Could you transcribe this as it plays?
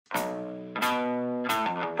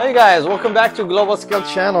Hey guys, welcome back to Global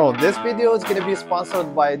Skills channel. This video is going to be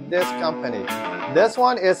sponsored by this company. This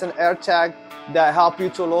one is an AirTag that help you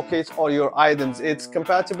to locate all your items. It's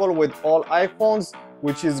compatible with all iPhones,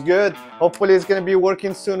 which is good. Hopefully it's going to be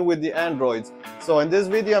working soon with the Androids. So in this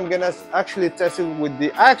video, I'm going to actually test it with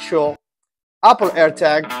the actual Apple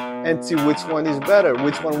AirTag and see which one is better,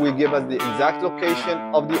 which one will give us the exact location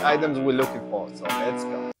of the items we're looking for. So let's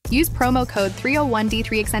go. Use promo code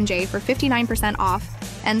 301D3XNJ for 59% off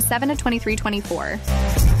and 7 to 2324.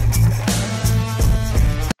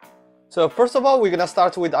 So first of all, we're gonna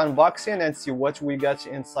start with unboxing and see what we got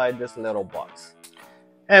inside this little box.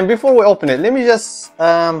 And before we open it, let me just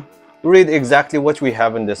read exactly what we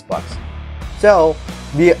have in this box. So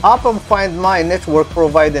the Apple Find My network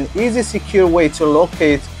provides an easy, secure way to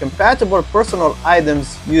locate compatible personal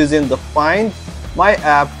items using the Find My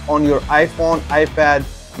app on your iPhone, iPad,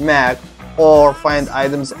 Mac, or Find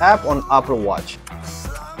Items app on Apple Watch.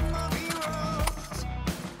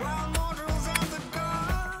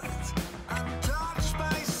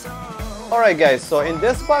 Alright guys, so in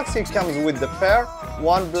this box it comes with the pair,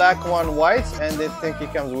 one black, one white, and I think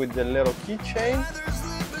it comes with the little keychain.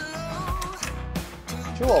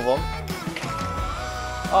 Two of them.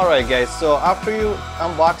 Alright guys, so after you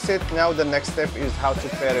unbox it, now the next step is how to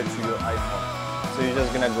pair it to your iPhone. So you're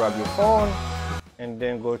just gonna grab your phone and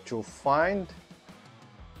then go to Find.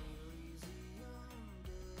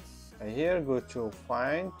 Right here, go to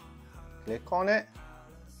Find, click on it.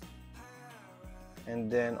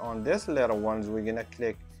 And then on this little ones, we're gonna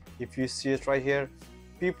click, if you see it right here,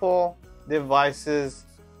 people, devices,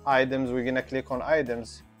 items, we're gonna click on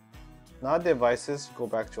items. Not devices, go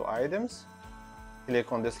back to items,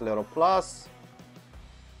 click on this little plus,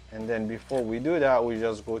 and then before we do that, we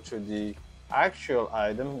just go to the actual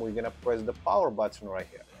item. We're gonna press the power button right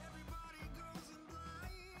here.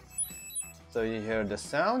 So you hear the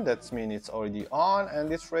sound, that means it's already on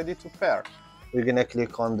and it's ready to pair. We're gonna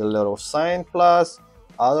click on the little sign plus,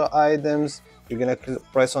 other items. You're gonna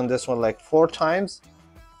press on this one like 4 times.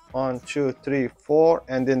 1, 2, 3, 4,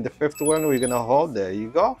 and then the 5th one we're gonna hold. There you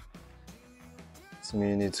go. This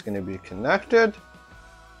means it's gonna be connected.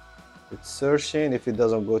 It's searching. If it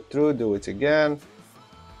doesn't go through, do it again.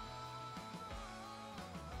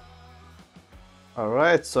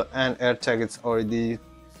 Alright, so an AirTag it's already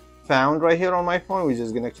found right here on my phone. We're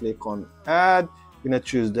just gonna click on add. We're gonna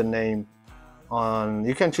choose the name on,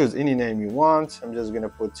 you can choose any name you want. I'm just gonna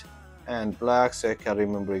put and black so I can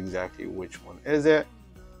remember exactly which one is it.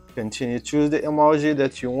 Continue, choose the emoji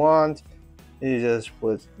that you want. You just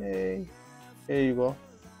put hey, here you go,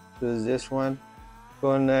 choose this one,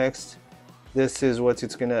 go next. This is what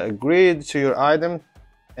it's gonna agree to your item,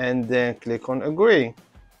 and then click on agree.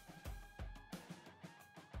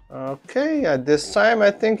 Okay, at this time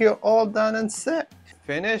I think you're all done and set.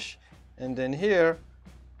 Finish, and then here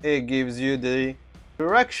it gives you the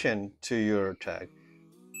direction to your tag.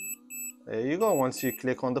 There you go. Once you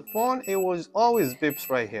click on the phone, it was always beeps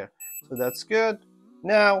right here. So that's good.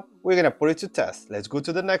 Now we're gonna put it to test. Let's go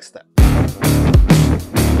to the next step.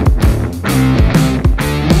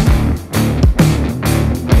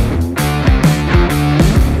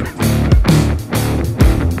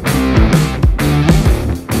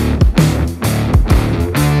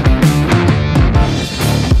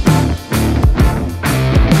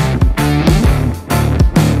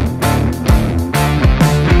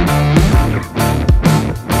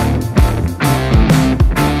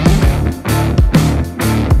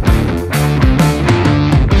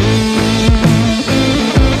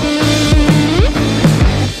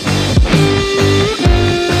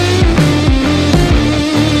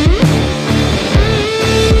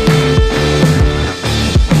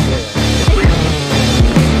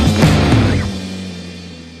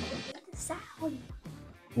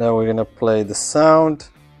 Now we're gonna play the sound.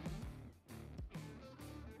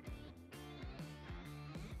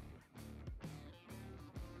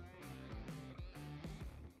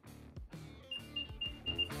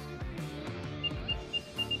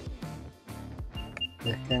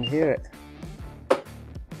 You can hear it.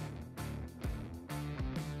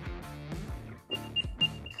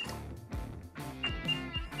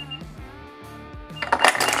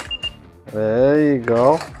 There you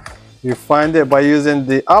go. You find it by using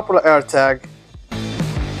the Apple AirTag.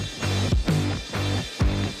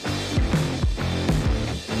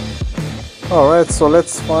 Alright, so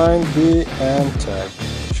let's find the AirTag.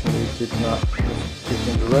 Actually, it did not click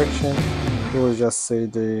in direction. It will just say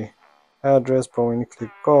the address, but when you click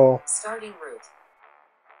go. Starting route.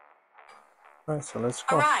 Alright, so let's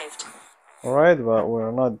go. Arrived. Alright, but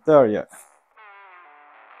we're not there yet.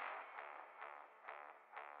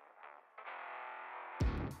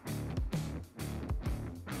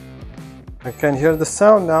 I can hear the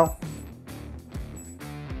sound now.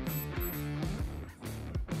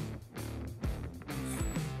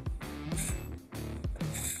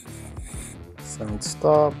 Sound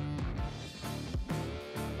stop.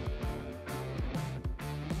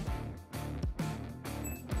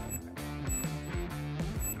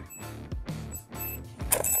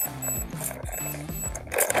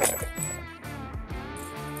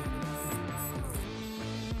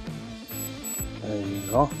 There you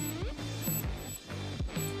go.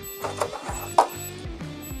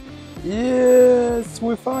 Yes,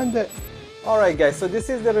 we found it. Alright guys, so this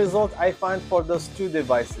is the result I find for those two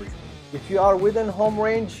devices. If you are within home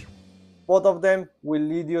range, both of them will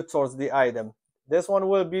lead you towards the item. This one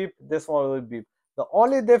will beep, this one will beep. The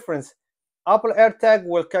only difference, Apple AirTag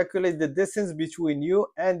will calculate the distance between you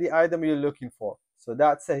and the item you're looking for. So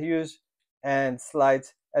that's a huge and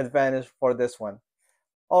slight advantage for this one.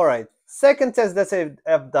 Alright, second test that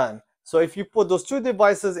I've done. So if you put those two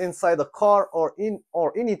devices inside a car or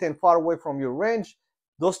anything far away from your range,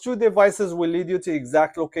 those two devices will lead you to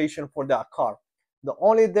exact location for that car. The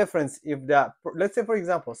only difference, if that, let's say for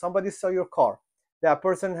example, somebody saw your car, that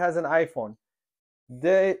person has an iPhone,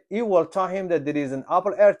 it will tell him that there is an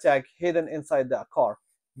Apple AirTag hidden inside that car.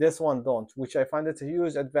 This one don't, which I find it a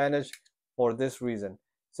huge advantage for this reason.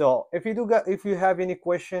 So if you have any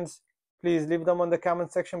questions, please leave them on the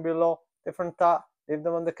comment section below. Different thought, leave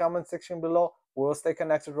them on the comment section below. We will stay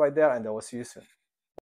connected right there, and I will see you soon.